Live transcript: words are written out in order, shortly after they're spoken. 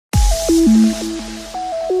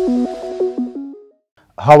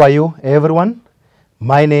How are you, everyone?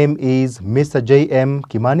 My name is Mr. J.M.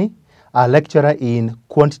 Kimani, a lecturer in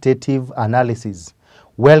quantitative analysis.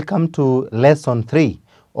 Welcome to lesson 3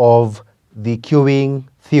 of the queuing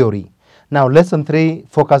theory. Now, lesson 3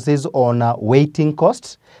 focuses on weighting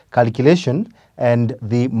cost, calculation, and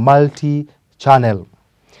the multi-channel.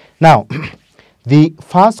 Now, the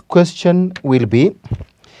first question will be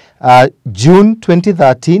June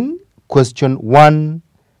 2013, question 1,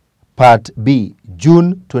 part B.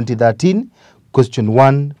 June 2013, question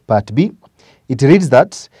 1, part B. It reads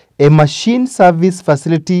that a machine service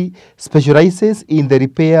facility specializes in the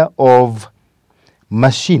repair of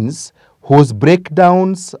machines whose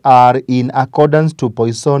breakdowns are in accordance to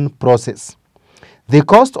Poisson process. The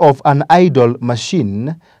cost of an idle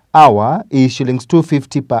machine hour is shillings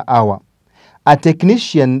 250 per hour. A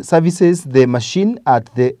technician services the machine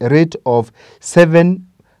at the rate of 7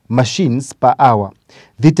 machines per hour.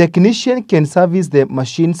 The technician can service the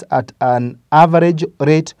machines at an average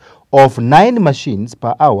rate of 9 machines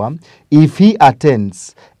per hour if he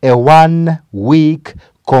attends a 1-week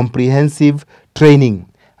comprehensive training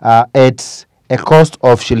at a cost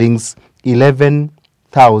of shillings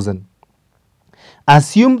 11,000.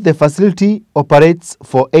 Assume the facility operates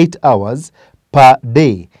for 8 hours per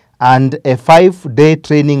day and a 5-day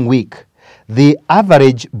training week. The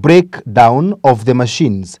average breakdown of the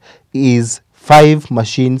machines is 5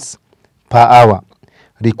 machines per hour.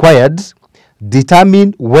 Required,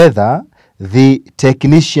 determine whether the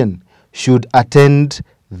technician should attend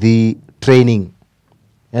the training.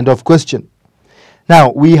 End of question.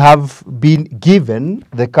 Now, we have been given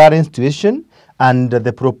the current situation and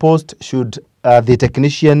the proposed should the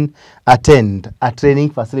technician attend a training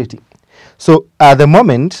facility. So, at the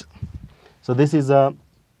moment, so this is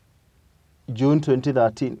June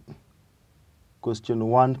 2013, question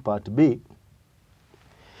 1, part B.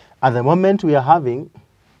 At the moment, we are having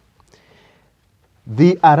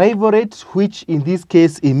the arrival rate, which in this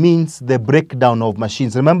case, it means the breakdown of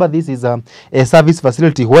machines. Remember, this is a service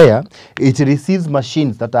facility where it receives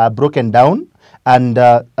machines that are broken down and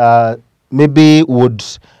maybe would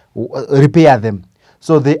repair them.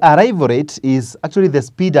 So the arrival rate is actually the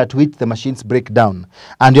speed at which the machines break down.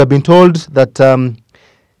 And you have been told that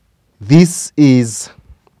this is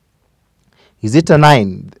it a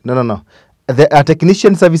 9? No. A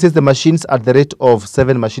technician services the machines at the rate of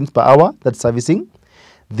 7 machines per hour. That's servicing.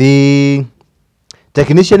 The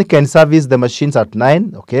technician can service the machines at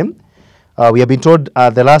 9. Okay. We have been told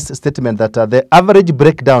the last statement that the average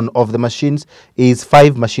breakdown of the machines is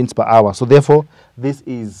 5 machines per hour. So therefore, this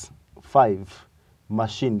is 5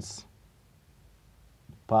 machines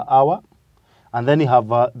per hour. And then you have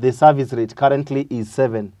the service rate currently is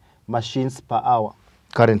 7 machines per hour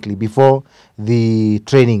currently before the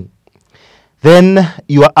training. Then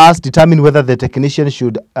you are asked to determine whether the technician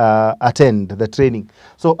should attend the training.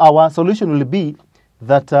 So our solution will be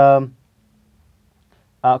that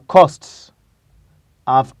costs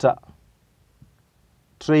after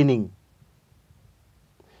training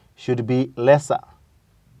should be lesser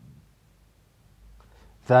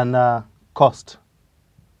than cost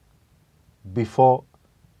before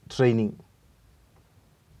training.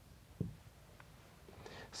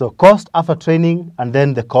 So cost after training and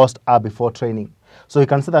then the cost are before training. So you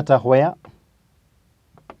can see that where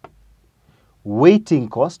weighting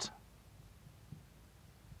cost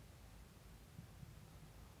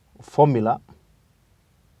formula,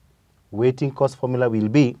 weighting cost formula will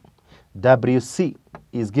be WC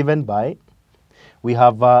is given by, we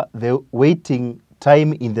have the waiting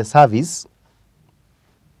time in the service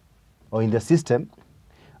or in the system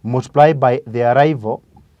multiplied by the arrival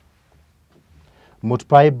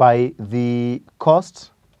multiplied by the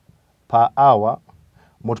cost per hour,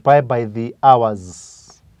 multiplied by the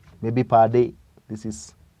hours, maybe per day. This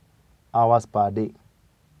is hours per day.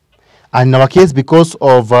 And in our case, because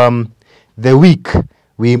of the week,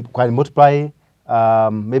 we can multiply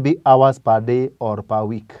maybe hours per day or per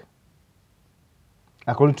week,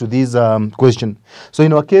 according to this question. So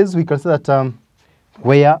in our case, we consider that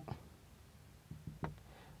where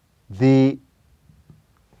the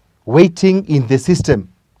weighting in the system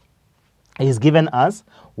is given as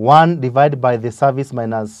 1 divided by the service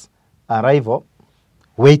minus arrival.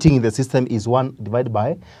 Weighting in the system is 1 divided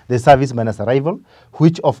by the service minus arrival,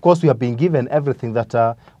 which of course we have been given everything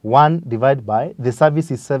that 1 divided by the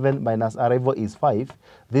service is 7 minus arrival is 5.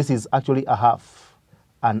 This is actually a half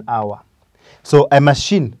an hour. So a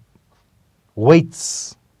machine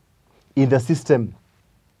waits in the system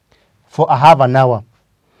for a half an hour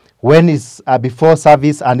when it's before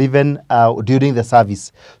service and even during the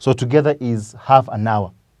service. So together is half an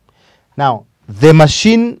hour. Now, the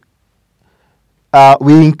machine,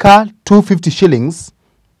 we incur 250 shillings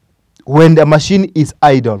when the machine is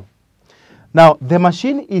idle. Now, the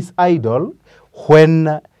machine is idle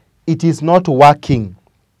when it is not working.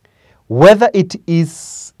 Whether it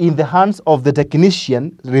is in the hands of the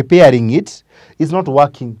technician repairing it, is not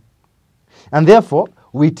working. And therefore,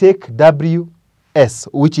 we take WS,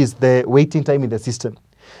 which is the waiting time in the system.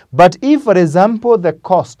 But if, for example, the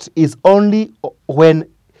cost is only when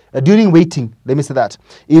during waiting, let me say that.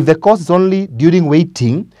 If the cost is only during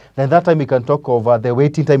waiting, then that time we can talk of the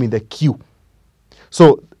waiting time in the queue.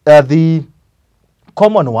 So the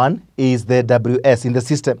common one is the WS in the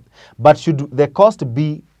system. But should the cost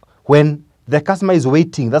be when the customer is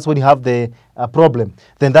waiting, that's when you have the problem,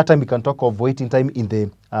 then that time we can talk of waiting time in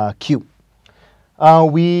the queue.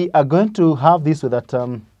 We are going to have this with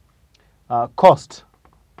that cost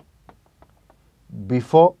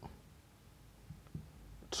before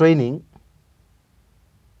training.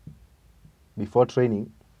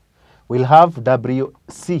 We'll have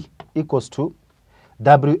WC equals to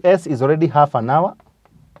WS is already half an hour.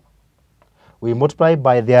 We multiply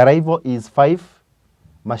by the arrival is 5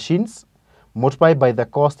 machines. Multiply by the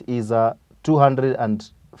cost is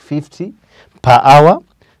 250 per hour.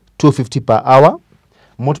 250 per hour.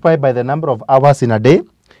 Multiply by the number of hours in a day.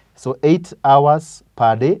 So 8 hours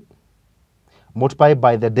per day. Multiply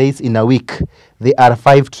by the days in a week. There are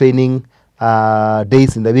 5 training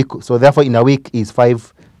days in the week. So therefore in a week is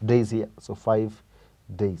 5 days here. So 5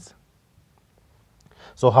 days.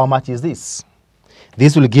 So how much is this?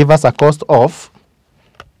 This will give us a cost of,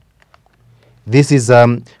 this is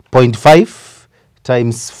 0.5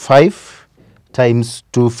 times 5 times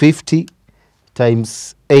 250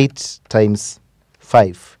 times 8 times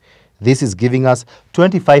 5. This is giving us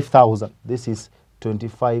 25,000. This is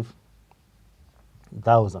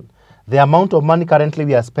 25,000. The amount of money currently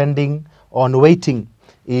we are spending on waiting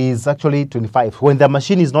is actually 25. When the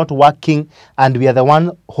machine is not working and we are the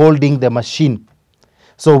one holding the machine.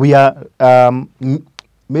 So we are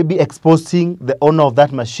maybe exposing the owner of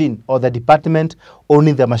that machine or the department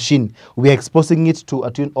owning the machine. We are exposing it to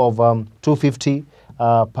a tune of 250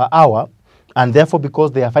 per hour. And therefore,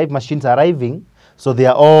 because there are 5 machines arriving, so they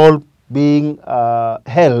are all being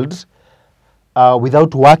held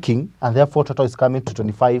without working, and therefore total is coming to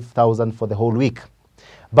 25,000 for the whole week.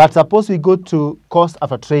 But suppose we go to cost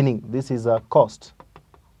after training. This is a cost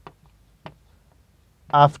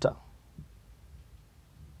after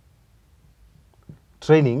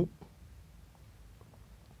training.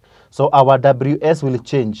 So our WS will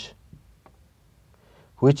change,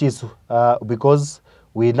 which is because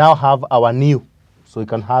we now have our new. So we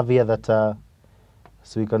can have here that,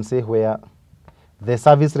 so we can say where the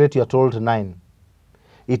service rate you are told 9.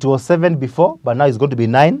 It was 7 before, but now it's going to be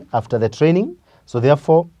 9 after the training. So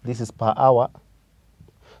therefore, this is per hour.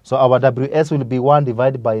 So our WS will be 1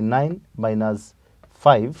 divided by 9 minus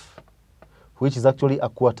 5, which is actually a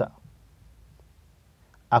quarter.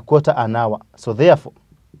 A quarter an hour. So therefore,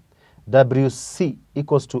 WC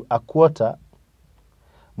equals to a quarter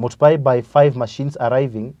multiplied by 5 machines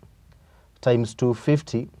arriving times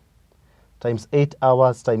 250 times 8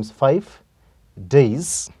 hours times 5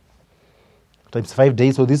 days times 5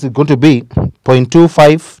 days. So this is going to be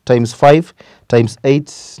 0.25 times 5 times 8,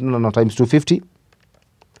 times 250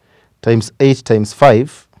 times 8 times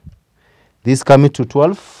 5. This is coming to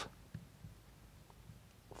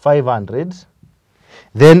 12,500.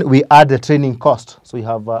 Then we add the training cost. So we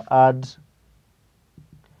have add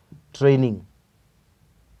training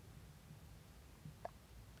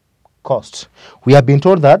cost. We have been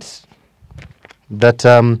told that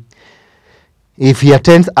if he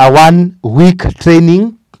attends a 1 week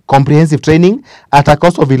training, comprehensive training, at a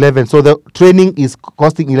cost of 11. So the training is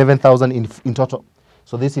costing 11,000 in total.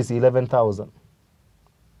 So this is 11,000.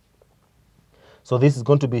 So this is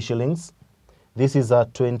going to be shillings. This is a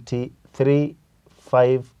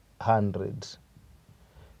 23,500.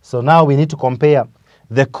 So now we need to compare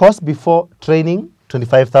the cost before training,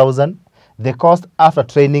 25,000. The cost after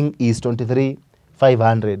training is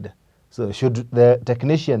 23,500. So should the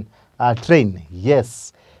technician train?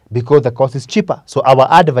 Yes, because the cost is cheaper. So our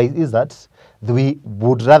advice is that we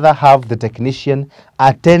would rather have the technician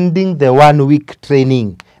attending the 1 week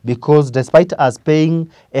training, because despite us paying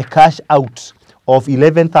a cash out of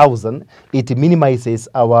 11,000, it minimizes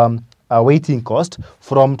our waiting cost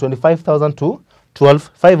from 25,000 to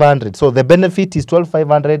 12,500. So the benefit is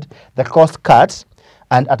 12,500, the cost cut,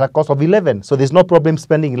 and at a cost of 11. So there's no problem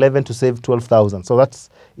spending 11 to save 12,000. So that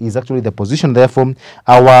is actually the position. Therefore,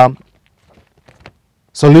 our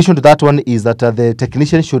Solution to that one is that the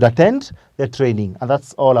technician should attend the training. And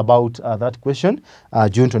that's all about that question,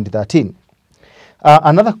 June 2013.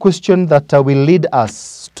 Another question that will lead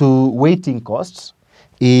us to waiting costs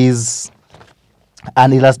is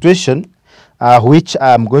an illustration which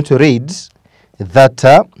I'm going to read,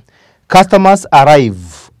 that customers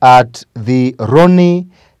arrive at the Ronnie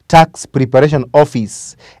tax preparation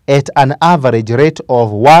office at an average rate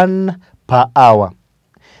of 1 per hour.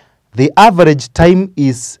 The average time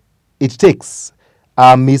it takes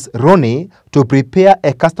Ms. Ronnie to prepare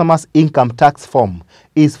a customer's income tax form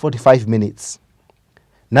is 45 minutes.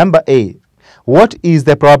 Number A, what is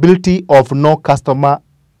the probability of no customer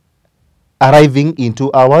arriving in 2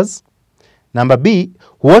 hours? Number B,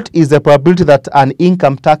 what is the probability that an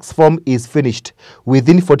income tax form is finished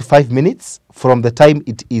within 45 minutes from the time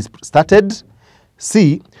it is started?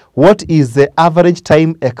 C, what is the average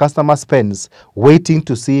time a customer spends waiting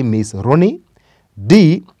to see Ms. Rooney?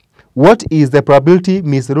 D, what is the probability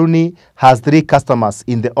Ms. Rooney has 3 customers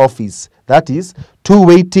in the office? That is 2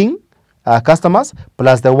 waiting customers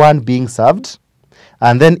plus the 1 being served.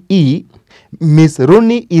 And then E, Ms.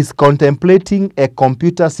 Rooney is contemplating a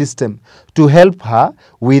computer system to help her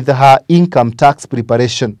with her income tax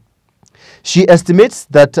preparation. She estimates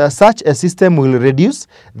that such a system will reduce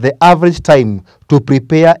the average time to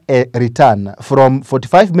prepare a return from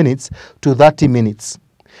 45 minutes to 30 minutes.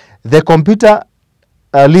 The computer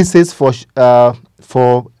leases for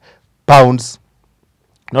pounds,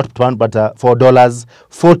 not pound, but for dollars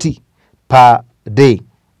 40 per day.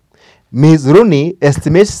 Ms. Rooney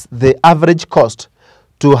estimates the average cost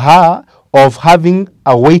to her of having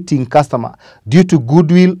a waiting customer due to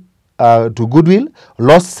goodwill,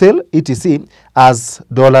 lost sale, etc. as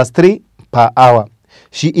 $3 per hour.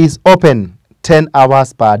 She is open 10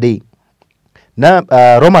 hours per day. Now,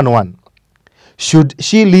 Roman 1, should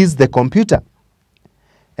she lease the computer?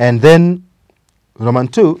 And then Roman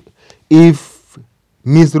 2, if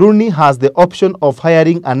Ms. Rooney has the option of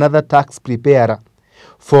hiring another tax preparer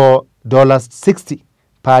for $60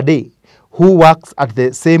 per day who works at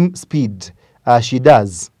the same speed as she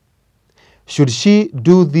does, should she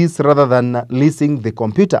do this rather than leasing the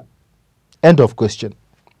computer? End of question.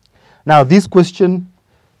 Now, this question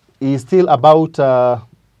is still about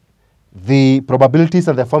the probabilities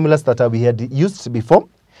and the formulas that we had used before.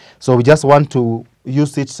 So we just want to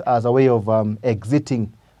use it as a way of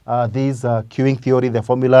exiting these queuing theory, the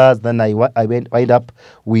formulas. Then I wind up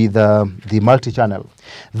with the multi-channel.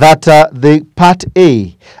 That the part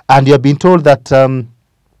A, and you have been told that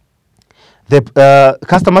the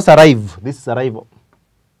customers arrive. This is arrival.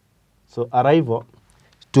 So arrival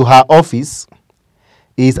to her office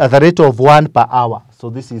is at the rate of 1 per hour. So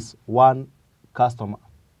this is 1 customer.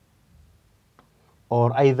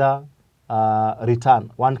 Or either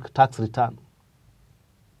return, 1 tax return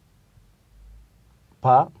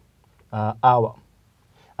per hour.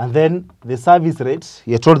 And then the service rate,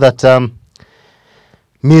 you're told that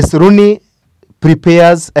Ms. Rooney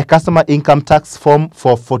prepares a customer income tax form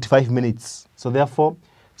for 45 minutes. So therefore,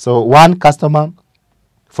 1 customer,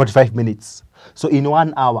 45 minutes. So in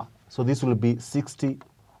 1 hour, so this will be 60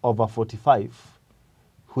 over 45,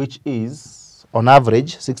 which is, on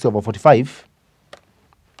average, 60 over 45,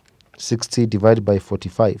 60 divided by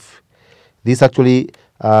 45. This actually,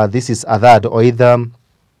 this is a third, or either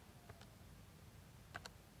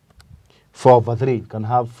 4 over 3. You can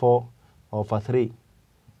have 4 over 3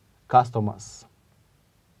 customers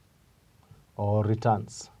or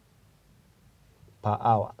returns per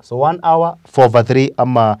hour. So 1 hour, 4 over 3,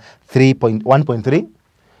 1.3,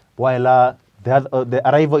 while the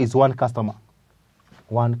arrival is 1 customer.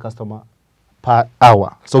 1 customer per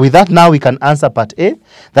hour. So with that, now we can answer part A.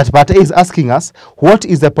 That part A is asking us, what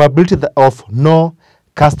is the probability of no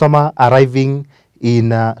customer arriving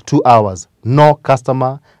in 2 hours? No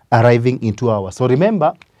customer arriving in 2 hours. So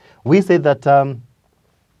remember, we said that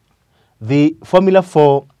the formula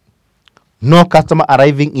for no customer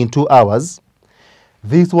arriving in 2 hours,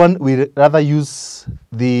 this one we rather use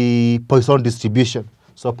the Poisson distribution.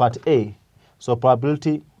 So part A, so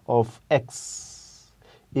probability of X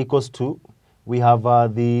equals to, we have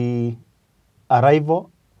the arrival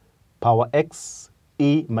power X,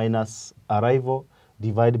 E minus arrival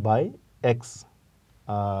divided by X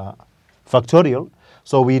factorial.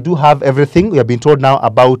 So we do have everything. We have been told now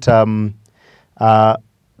about 2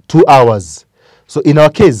 hours. So in our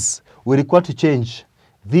case, we require to change.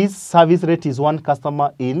 This service rate is 1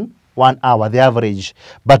 customer in 1 hour, the average.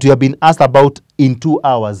 But we have been asked about in 2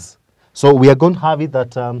 hours. So we are going to have it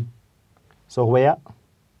that,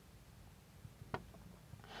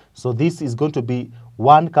 so this is going to be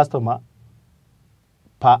 1 customer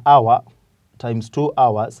per hour times 2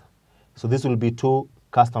 hours. So this will be 2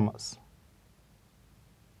 customers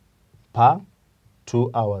per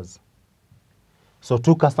 2 hours. So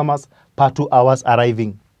 2 customers per 2 hours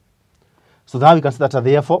arriving. So now we can see that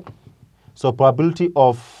therefore, so probability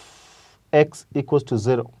of x equals to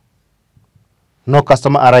 0. No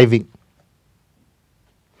customer arriving.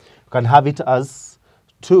 You can have it as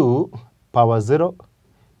 2 power 0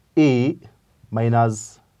 e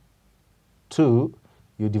minus 2,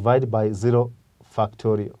 you divide by 0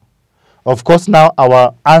 factorial. Of course, now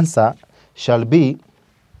our answer shall be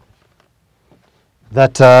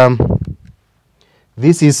that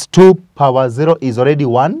this is 2 power 0 is already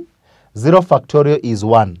 1. 0 factorial is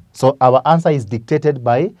 1. So our answer is dictated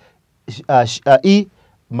by e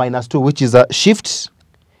minus 2, which is a shift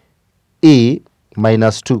e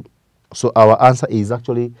minus 2. So our answer is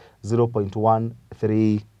actually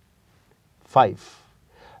 0.135.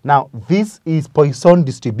 Now, this is Poisson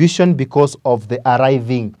distribution because of the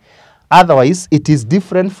arriving. Otherwise, it is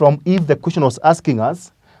different from if the question was asking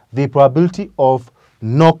us the probability of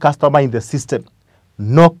no customer in the system.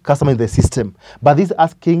 No customer in the system. But this is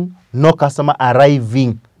asking no customer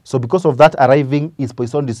arriving. So because of that, arriving is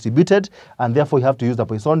Poisson distributed, and therefore you have to use the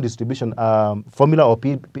Poisson distribution formula, or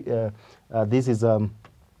this is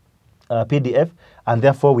PDF, and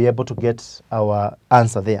therefore we're able to get our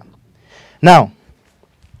answer there. Now,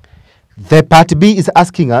 the part B is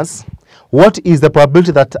asking us, what is the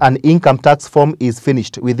probability that an income tax form is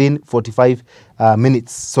finished within 45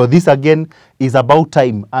 minutes? So this again is about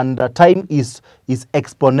time, and time is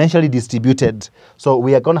exponentially distributed. So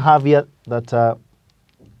we are going to have here that,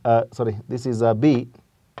 this is B.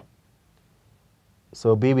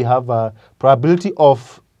 So B, we have probability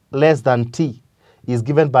of less than t is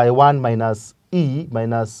given by 1 minus e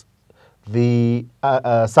minus the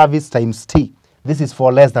service times t. This is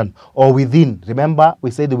for less than or within. Remember, we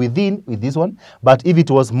said within with this one, but if it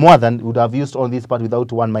was more than, we would have used on this part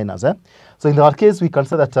without 1 minus. So in our case, we can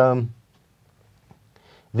say that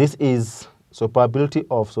this is, so probability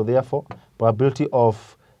of, so therefore, probability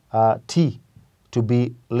of t to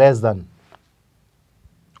be less than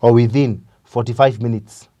or within 45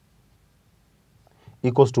 minutes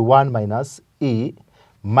equals to 1 minus e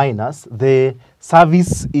minus the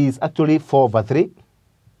service is actually 4/3.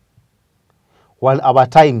 While our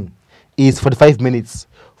time is 45 minutes.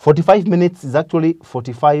 45 minutes is actually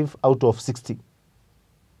 45 out of 60.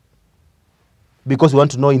 Because we want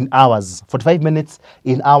to know in hours. 45 minutes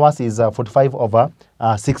in hours is 45 over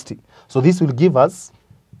 60. So this will give us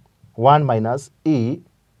 1 minus e.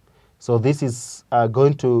 So this is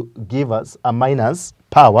going to give us a minus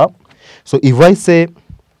power. So if I say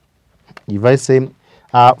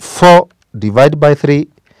 4 divided by 3,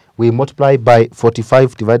 we multiply by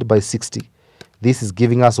 45 divided by 60. This is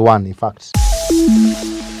giving us 1, in fact.